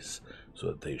peace, so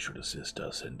that they should assist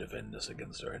us and defend us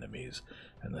against our enemies,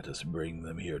 and let us bring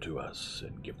them here to us,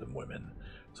 and give them women,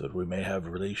 so that we may have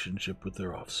relationship with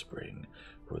their offspring,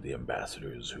 for the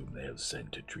ambassadors whom they have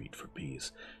sent to treat for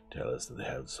peace tell us that they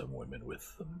have some women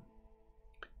with them.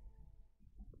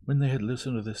 When they had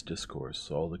listened to this discourse,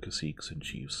 all the caciques and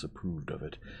chiefs approved of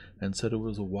it, and said it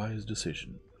was a wise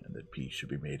decision, and that peace should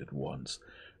be made at once,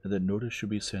 and that notice should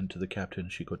be sent to the captain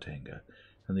Xicotenga,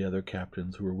 and the other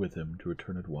captains who were with him to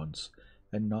return at once,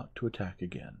 and not to attack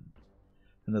again,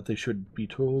 and that they should be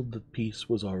told that peace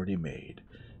was already made,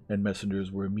 and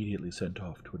messengers were immediately sent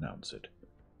off to announce it.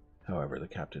 However, the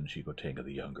captain Xicotenga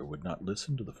the younger would not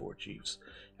listen to the 4 chiefs,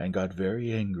 and got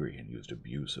very angry and used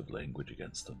abusive language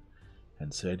against them,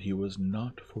 and said he was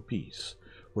not for peace,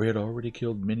 for he had already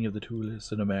killed many of the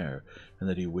Tehules and Amer, and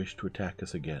that he wished to attack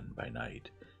us again by night,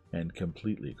 and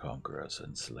completely conquer us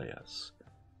and slay us.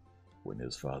 When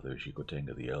his father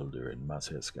Xicotenga the elder and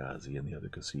Maztica and the other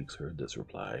caciques heard this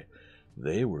reply,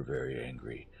 they were very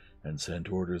angry, and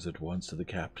sent orders at once to the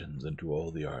captains and to all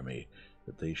the army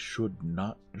that they should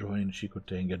not join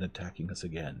Xicotenga in attacking us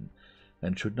again,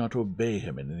 and should not obey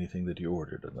him in anything that he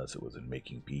ordered unless it was in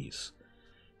making peace.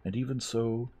 And even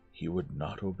so he would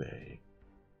not obey.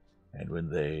 And when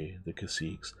they, the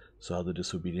caciques, saw the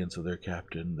disobedience of their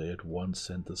captain, they at once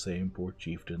sent the same 4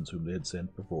 chieftains whom they had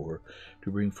sent before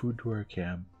to bring food to our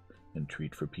camp and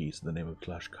treat for peace in the name of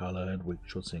Tlaxcala and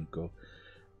Huixotzingo.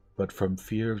 But from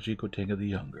fear of Xicotenga the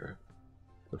younger,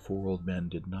 the 4 old men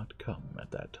did not come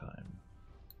at that time.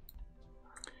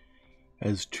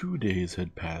 As 2 days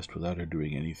had passed without our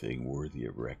doing anything worthy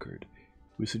of record,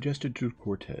 we suggested to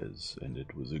Cortez, and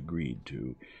it was agreed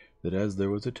to, that as there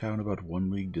was a town about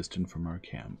 1 league distant from our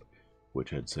camp,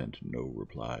 which had sent no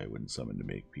reply when summoned to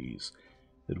make peace,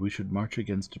 that we should march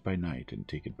against it by night and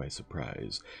take it by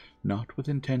surprise, not with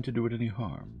intent to do it any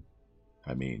harm.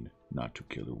 I mean, not to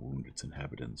kill or wound its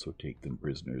inhabitants or take them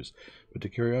prisoners, but to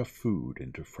carry off food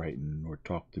and to frighten or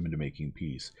talk them into making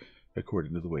peace,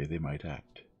 according to the way they might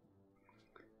act.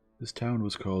 This town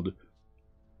was called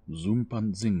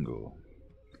Zumpanzingo,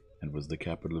 and was the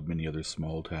capital of many other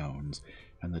small towns,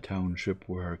 and the township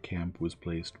where our camp was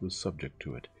placed was subject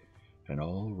to it, and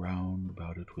all round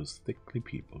about it was thickly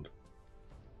peopled.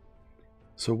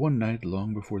 So one night,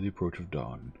 long before the approach of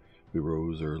dawn, we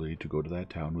rose early to go to that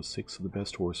town with 6 of the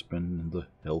best horsemen and the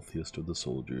healthiest of the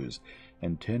soldiers,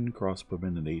 and 10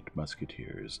 crossbowmen and 8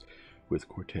 musketeers, with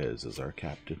Cortez as our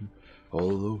captain,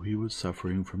 although he was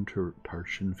suffering from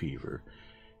Tarsian fever,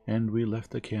 and we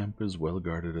left the camp as well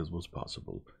guarded as was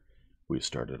possible. We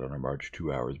started on our march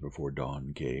 2 hours before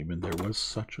dawn came, and there was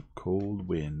such a cold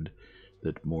wind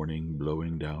that morning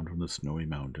blowing down from the snowy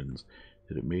mountains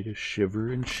that it made us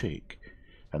shiver and shake,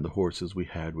 and the horses we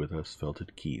had with us felt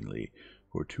it keenly,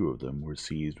 for 2 of them were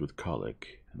seized with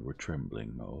colic and were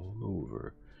trembling all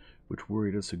over, which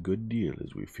worried us a good deal,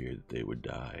 as we feared that they would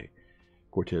die.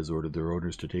 Cortez ordered their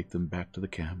owners to take them back to the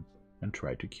camp and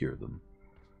try to cure them.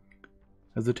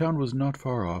 As the town was not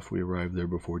far off, we arrived there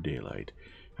before daylight,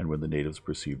 and when the natives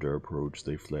perceived our approach,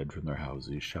 they fled from their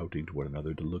houses, shouting to one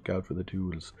another to look out for the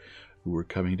Tules, who were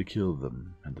coming to kill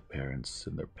them, and the parents,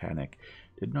 in their panic,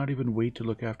 did not even wait to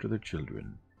look after their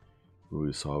children. When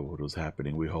we saw what was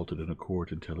happening, we halted in a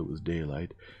court until it was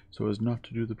daylight, so as not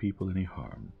to do the people any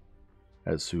harm.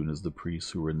 As soon as the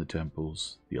priests who were in the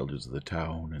temples, the elders of the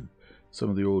town, and some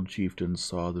of the old chieftains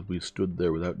saw that we stood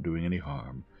there without doing any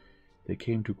harm, they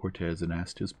came to Cortez and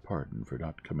asked his pardon for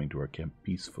not coming to our camp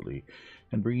peacefully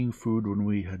and bringing food when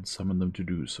we had summoned them to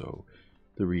do so,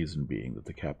 the reason being that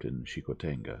the captain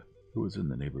Xicotenga, who was in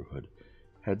the neighborhood,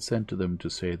 had sent to them to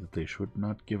say that they should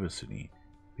not give us any,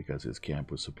 because his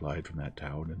camp was supplied from that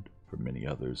town and from many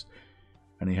others,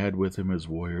 and he had with him his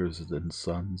warriors and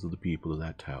sons of the people of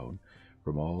that town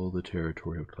from all the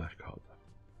territory of Tlaxcala.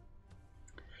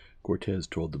 Cortez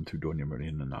told them through Doña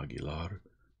Marina and Aguilar,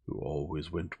 who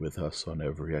always went with us on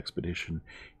every expedition,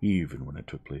 even when it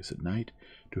took place at night,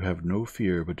 to have no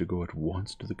fear but to go at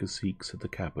once to the caciques at the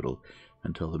capital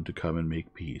and tell them to come and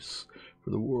make peace,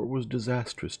 for the war was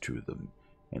disastrous to them,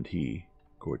 and he,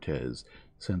 Cortez,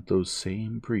 sent those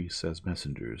same priests as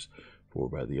messengers, for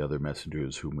by the other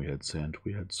messengers whom we had sent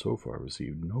we had so far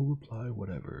received no reply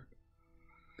whatever.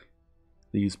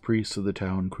 These priests of the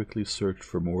town quickly searched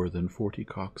for more than 40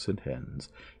 cocks and hens,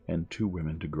 and 2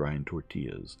 women to grind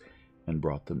tortillas, and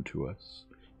brought them to us,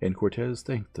 and Cortez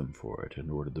thanked them for it,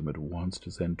 and ordered them at once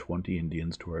to send 20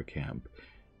 Indians to our camp,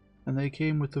 and they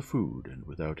came with the food, and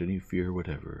without any fear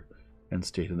whatever, and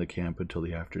stayed in the camp until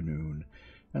the afternoon,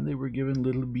 and they were given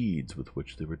little beads with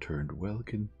which they returned well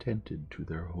contented to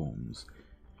their homes,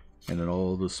 and in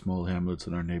all the small hamlets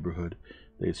in our neighborhood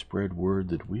they spread word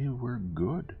that we were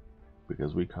good,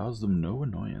 because we caused them no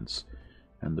annoyance,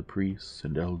 and the priests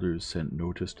and elders sent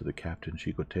notice to the captain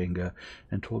Xicotenga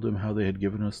and told him how they had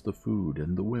given us the food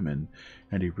and the women,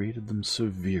 and he rated them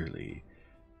severely,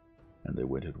 and they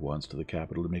went at once to the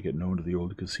capital to make it known to the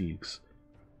old caciques.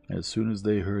 As soon as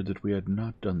they heard that we had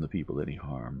not done the people any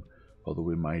harm, although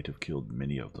we might have killed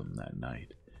many of them that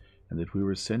night, and that we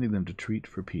were sending them to treat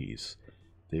for peace,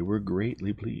 they were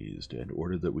greatly pleased, and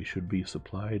ordered that we should be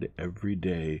supplied every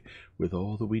day with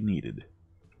all that we needed.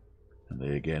 And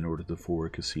they again ordered the 4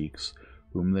 caciques,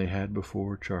 whom they had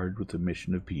before charged with the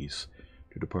mission of peace,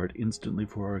 to depart instantly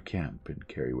for our camp, and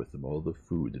carry with them all the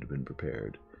food that had been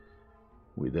prepared.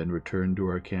 We then returned to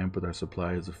our camp with our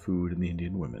supplies of food and the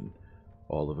Indian women,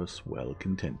 all of us well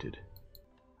contented.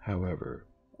 However,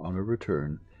 on our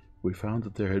return, we found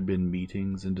that there had been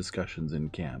meetings and discussions in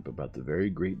camp about the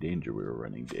very great danger we were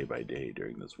running day by day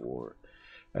during this war,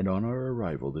 and on our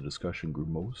arrival the discussion grew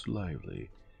most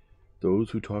lively. Those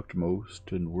who talked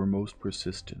most and were most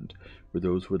persistent were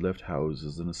those who had left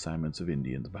houses and assignments of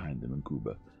Indians behind them in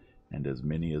Cuba, and as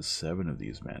many as 7 of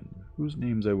these men, whose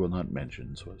names I will not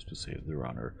mention so as to save their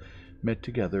honor, met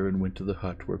together and went to the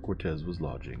hut where Cortez was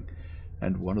lodging,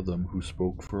 and one of them, who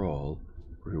spoke for all,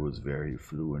 for he was very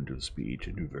fluent of speech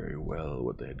and knew very well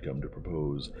what they had come to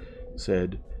propose,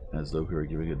 said, as though he were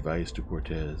giving advice to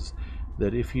Cortez,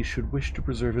 that if he should wish to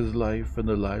preserve his life and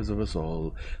the lives of us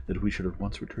all, that we should at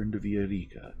once return to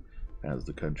Villarica, as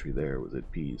the country there was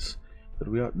at peace, that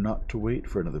we ought not to wait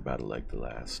for another battle like the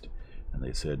last, and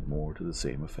they said more to the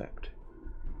same effect.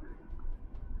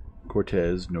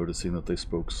 Cortez, noticing that they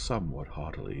spoke somewhat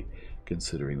haughtily,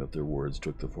 considering that their words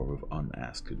took the form of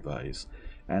unasked advice,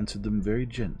 answered them very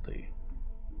gently.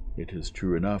 It is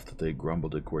true enough that they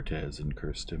grumbled at Cortez and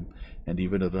cursed him, and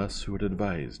even at us who had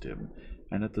advised him,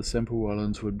 and at the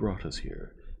Sempoalans who had brought us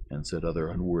here, and said other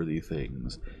unworthy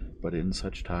things, but in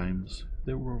such times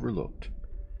they were overlooked.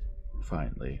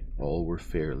 Finally, all were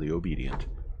fairly obedient.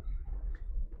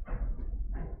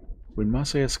 When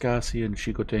Masayascasi and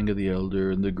Xicotenga the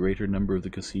Elder and the greater number of the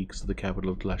caciques of the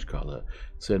capital of Tlaxcala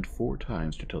sent 4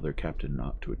 times to tell their captain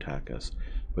not to attack us,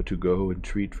 but to go and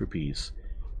treat for peace,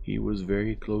 he was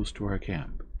very close to our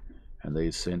camp, and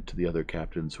they sent to the other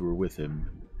captains who were with him,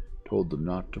 told them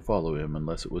not to follow him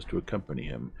unless it was to accompany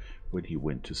him when he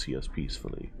went to see us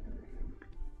peacefully.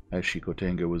 As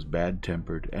Xicotenga was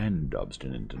bad-tempered and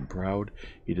obstinate and proud,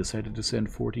 he decided to send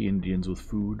 40 Indians with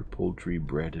food, poultry,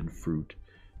 bread, and fruit,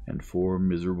 and 4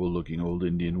 miserable-looking old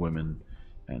Indian women,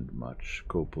 and much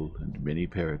copal and many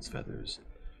parrots' feathers.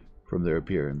 From their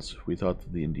appearance, we thought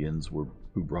that the Indians who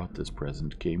brought this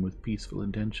present came with peaceful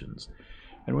intentions,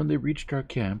 and when they reached our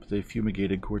camp, they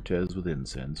fumigated Cortez with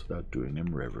incense without doing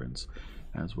him reverence,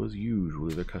 as was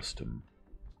usually their custom.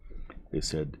 They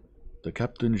said, "The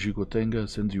Captain Xicotenga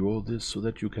sends you all this so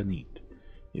that you can eat.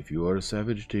 If you are a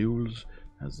savage Teules,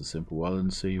 as the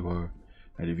Sempualans say you are,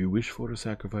 and if you wish for a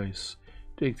sacrifice,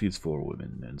 take these 4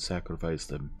 women and sacrifice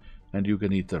them, and you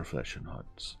can eat their flesh and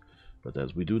hearts. But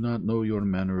as we do not know your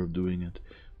manner of doing it,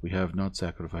 we have not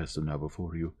sacrificed them now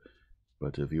before you.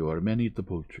 But if you are men, eat the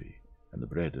poultry, and the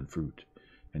bread and fruit,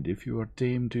 and if you are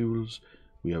tame Teules,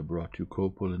 we have brought you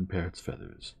copal and parrots'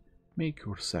 feathers. Make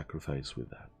your sacrifice with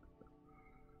that."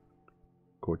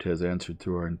 Cortez answered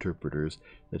through our interpreters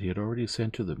that he had already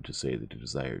sent to them to say that he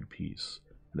desired peace,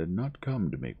 and had not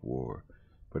come to make war,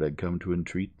 but had come to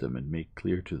entreat them and make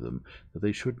clear to them that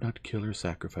they should not kill or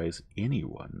sacrifice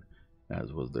anyone,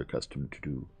 as was their custom to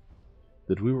do,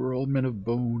 that we were all men of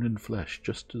bone and flesh,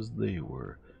 just as they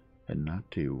were, and not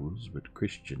Teules, but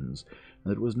Christians,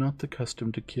 and that it was not the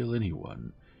custom to kill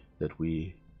anyone, that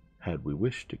we, had we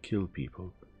wished to kill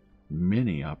people,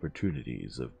 many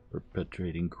opportunities of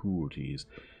perpetrating cruelties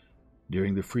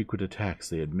during the frequent attacks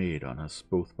they had made on us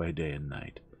both by day and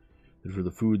night, that for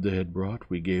the food they had brought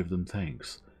we gave them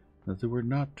thanks, and that they were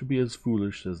not to be as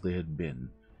foolish as they had been,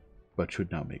 but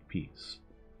should now make peace.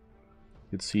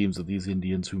 It seems that these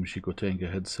Indians whom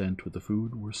Xicotenga had sent with the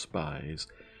food were spies.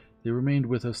 They remained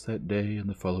with us that day and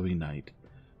the following night,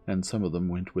 and some of them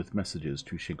went with messages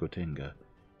to Xicotenga,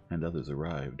 and others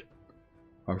arrived.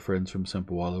 Our friends from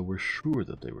Sempuala were sure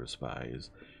that they were spies,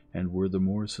 and were the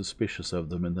more suspicious of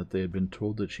them in that they had been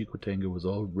told that Xicotenga was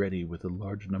all ready with a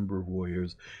large number of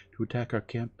warriors to attack our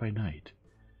camp by night,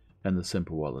 and the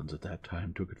Sempualans at that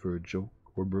time took it for a joke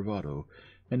or bravado,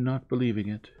 and not believing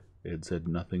it, they had said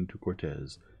nothing to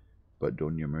Cortez, but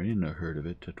Doña Marina heard of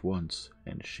it at once,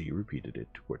 and she repeated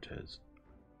it to Cortez.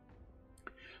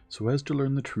 So as to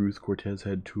learn the truth, Cortez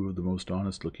had 2 of the most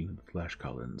honest-looking of the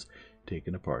Tlaxcalans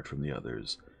taken apart from the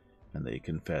others, and they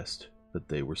confessed that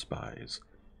they were spies.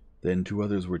 Then 2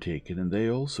 others were taken, and they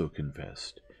also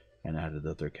confessed, and added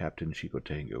that their captain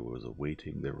Xicotenga was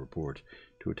awaiting their report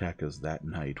to attack us that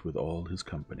night with all his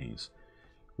companies.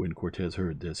 When Cortez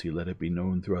heard this, he let it be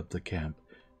known throughout the camp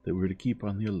that we were to keep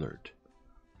on the alert.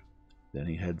 Then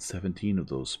he had 17 of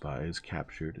those spies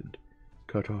captured, and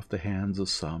cut off the hands of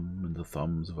some and the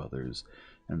thumbs of others,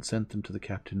 and sent them to the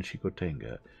captain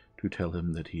Xicotenga to tell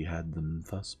him that he had them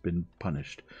thus been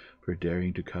punished for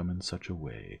daring to come in such a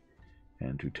way,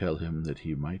 and to tell him that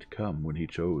he might come when he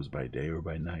chose, by day or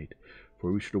by night,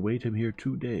 for we should await him here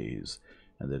 2 days,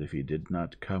 and that if he did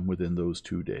not come within those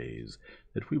 2 days,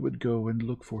 that we would go and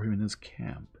look for him in his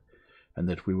camp, and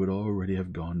that we would already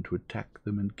have gone to attack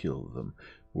them and kill them,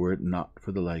 were it not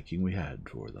for the liking we had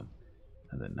for them,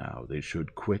 and that now they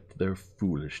should quit their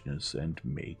foolishness and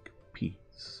make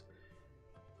peace.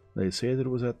 They say that it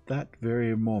was at that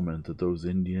very moment that those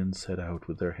Indians set out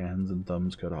with their hands and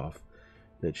thumbs cut off,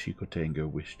 that Xicotenga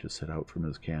wished to set out from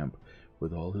his camp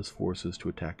with all his forces to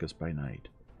attack us by night,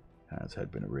 as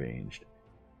had been arranged.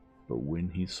 But when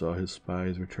he saw his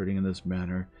spies returning in this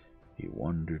manner, he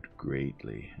wondered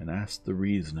greatly, and asked the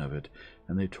reason of it,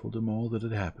 and they told him all that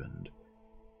had happened.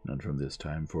 And from this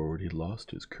time forward he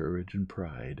lost his courage and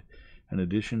pride. In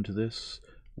addition to this,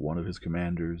 one of his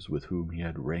commanders, with whom he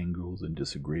had wrangles and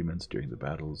disagreements during the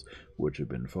battles which had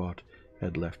been fought,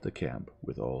 had left the camp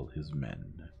with all his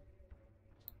men.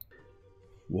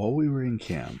 While we were in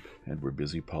camp, and were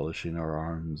busy polishing our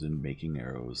arms and making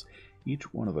arrows,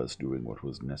 each one of us doing what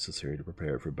was necessary to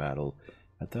prepare for battle,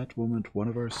 at that moment one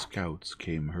of our scouts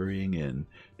came hurrying in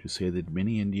to say that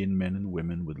many Indian men and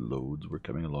women with loads were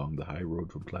coming along the high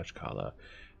road from Tlaxcala,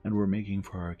 and were making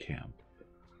for our camp.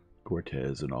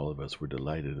 Cortez and all of us were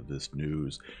delighted at this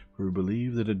news, for we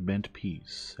believed that it meant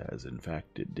peace, as in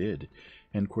fact it did,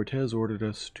 and Cortez ordered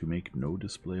us to make no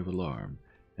display of alarm,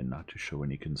 and not to show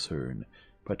any concern,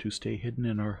 but to stay hidden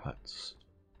in our huts.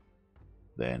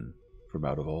 Then, from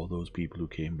out of all those people who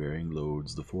came bearing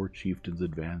loads, the 4 chieftains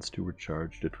advanced who were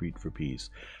charged to treat for peace,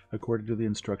 according to the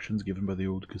instructions given by the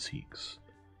old caciques.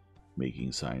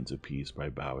 Making signs of peace by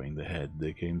bowing the head,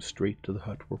 they came straight to the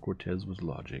hut where Cortez was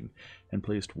lodging, and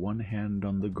placed one hand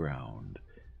on the ground,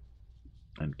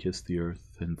 and kissed the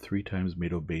earth, and 3 times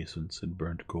made obeisance and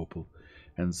burnt copal,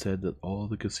 and said that all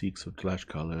the caciques of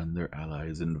Tlaxcala and their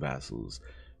allies and vassals,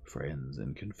 friends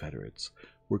and confederates,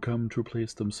 were come to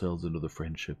place themselves into the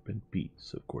friendship and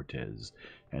peace of Cortez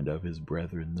and of his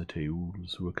brethren the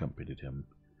Teules who accompanied him.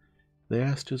 They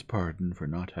asked his pardon for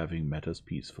not having met us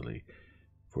peacefully,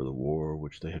 for the war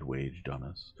which they had waged on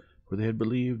us, for they had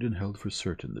believed and held for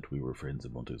certain that we were friends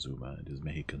of Montezuma and his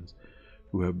Mexicans,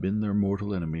 who have been their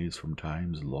mortal enemies from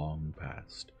times long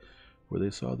past, for they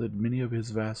saw that many of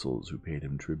his vassals who paid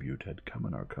him tribute had come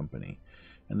in our company,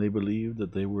 and they believed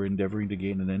that they were endeavoring to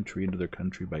gain an entry into their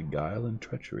country by guile and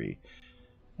treachery,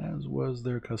 as was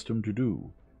their custom to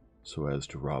do, so as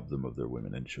to rob them of their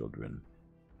women and children.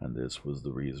 And this was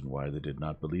the reason why they did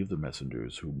not believe the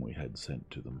messengers whom we had sent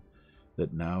to them,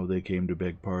 that now they came to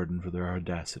beg pardon for their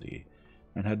audacity,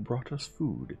 and had brought us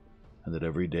food, and that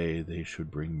every day they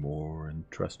should bring more, and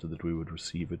trusted that we would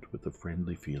receive it with the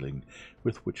friendly feeling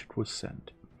with which it was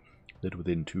sent, that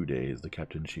within 2 days the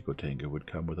Captain Xicotenga would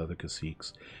come with other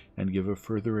caciques, and give a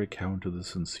further account of the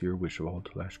sincere wish of all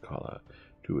Tlaxcala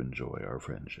to enjoy our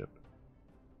friendship.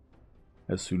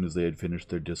 As soon as they had finished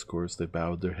their discourse, they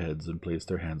bowed their heads and placed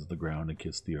their hands on the ground and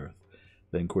kissed the earth.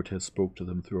 Then Cortez spoke to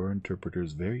them through our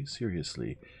interpreters very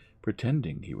seriously,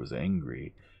 pretending he was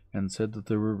angry, and said that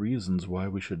there were reasons why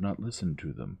we should not listen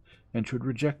to them, and should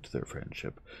reject their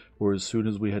friendship, for as soon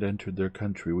as we had entered their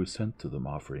country we sent to them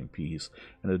offering peace,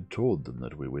 and had told them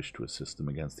that we wished to assist them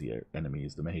against the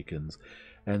enemies, the Mexicans,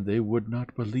 and they would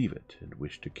not believe it, and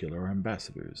wished to kill our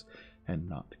ambassadors, and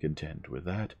not content with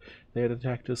that, they had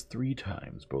attacked us 3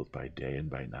 times, both by day and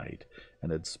by night,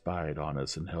 and had spied on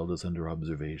us and held us under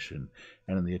observation,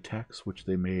 and in the attacks which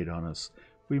they made on us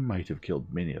we might have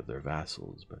killed many of their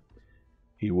vassals, but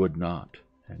he would not,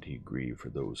 and he grieved for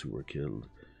those who were killed,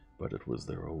 but it was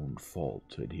their own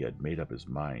fault, and he had made up his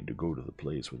mind to go to the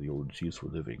place where the old chiefs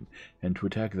were living, and to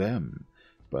attack them,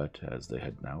 but as they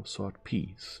had now sought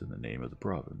peace in the name of the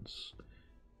province,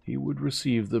 he would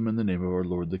receive them in the name of our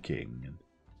lord the king, and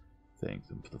thank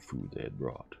them for the food they had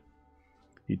brought.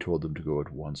 He told them to go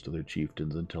at once to their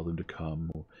chieftains and tell them to come,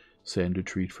 or send a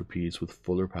treat for peace with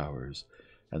fuller powers,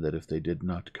 and that if they did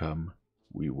not come,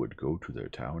 we would go to their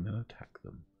town and attack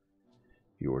them.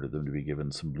 He ordered them to be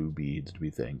given some blue beads to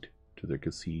be thanked to their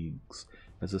caciques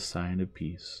as a sign of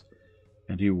peace,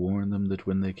 and he warned them that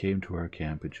when they came to our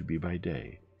camp it should be by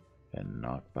day, and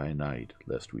not by night,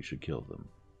 lest we should kill them.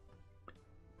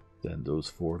 Then those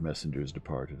 4 messengers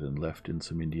departed and left in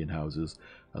some Indian houses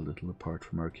a little apart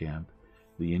from our camp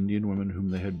the Indian women whom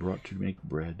they had brought to make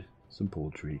bread, some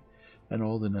poultry, and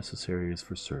all the necessaries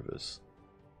for service,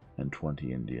 and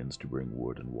 20 Indians to bring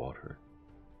wood and water.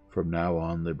 From now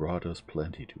on they brought us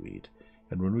plenty to eat,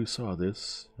 and when we saw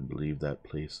this, and believed that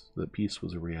peace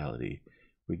was a reality,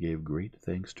 we gave great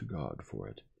thanks to God for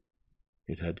it.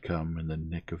 It had come in the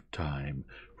nick of time,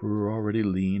 for we were already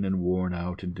lean and worn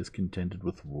out and discontented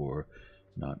with war,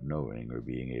 not knowing or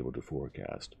being able to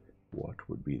forecast what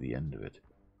would be the end of it.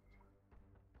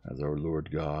 As our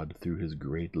Lord God, through his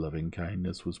great loving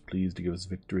kindness, was pleased to give us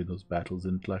victory in those battles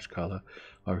in Tlaxcala,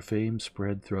 our fame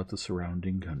spread throughout the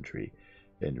surrounding country,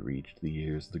 and reached the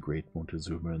ears of the great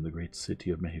Montezuma in the great city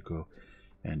of Mexico,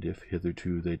 and if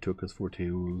hitherto they took us for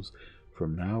Teules,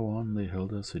 from now on they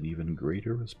held us in even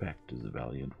greater respect as the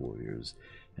valiant warriors,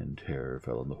 and terror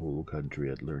fell on the whole country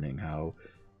at learning how,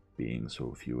 being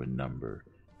so few in number,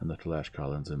 and the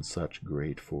Tlaxcalans in such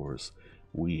great force,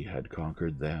 we had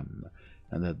conquered them,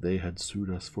 and that they had sued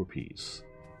us for peace.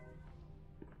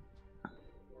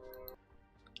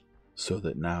 So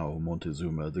that now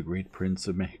Montezuma, the great prince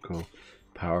of Mexico,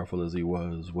 powerful as he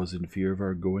was in fear of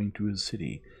our going to his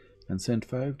city, and sent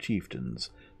 5 chieftains,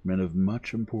 men of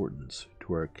much importance,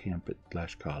 to our camp at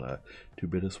Tlaxcala to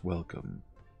bid us welcome,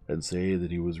 and say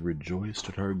that he was rejoiced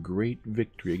at our great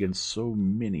victory against so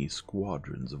many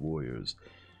squadrons of warriors,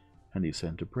 and he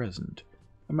sent a present,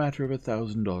 a matter of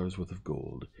 $1,000 worth of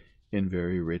gold, in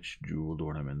very rich jeweled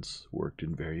ornaments, worked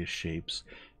in various shapes,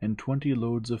 and 20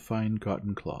 loads of fine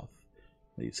cotton cloth.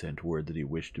 And he sent word that he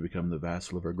wished to become the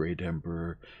vassal of our great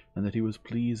emperor, and that he was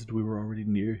pleased that we were already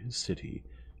near his city,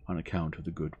 on account of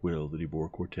the good will that he bore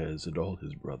Cortez and all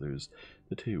his brothers,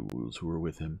 the Teules, who were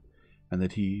with him, and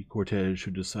that he, Cortez,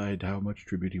 should decide how much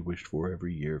tribute he wished for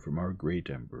every year from our great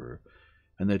emperor,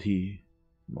 and that he,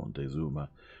 Montezuma,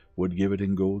 would give it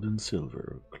in gold and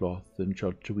silver, cloth and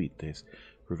chalchuites,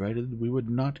 provided we would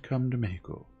not come to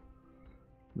Mexico.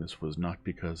 This was not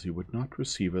because he would not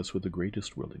receive us with the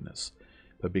greatest willingness,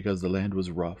 but because the land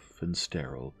was rough and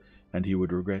sterile, and he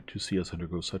would regret to see us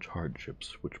undergo such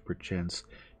hardships, which perchance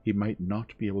he might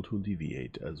not be able to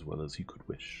alleviate as well as he could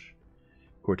wish.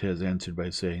 Cortez answered by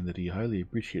saying that he highly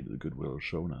appreciated the goodwill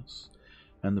shown us,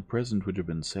 and the present which had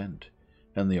been sent,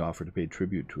 and the offer to pay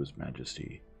tribute to his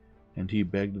majesty, and he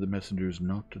begged the messengers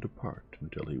not to depart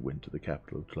until he went to the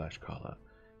capital of Tlaxcala,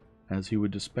 as he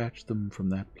would dispatch them from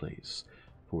that place,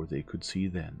 for they could see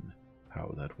then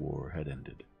how that war had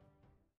ended.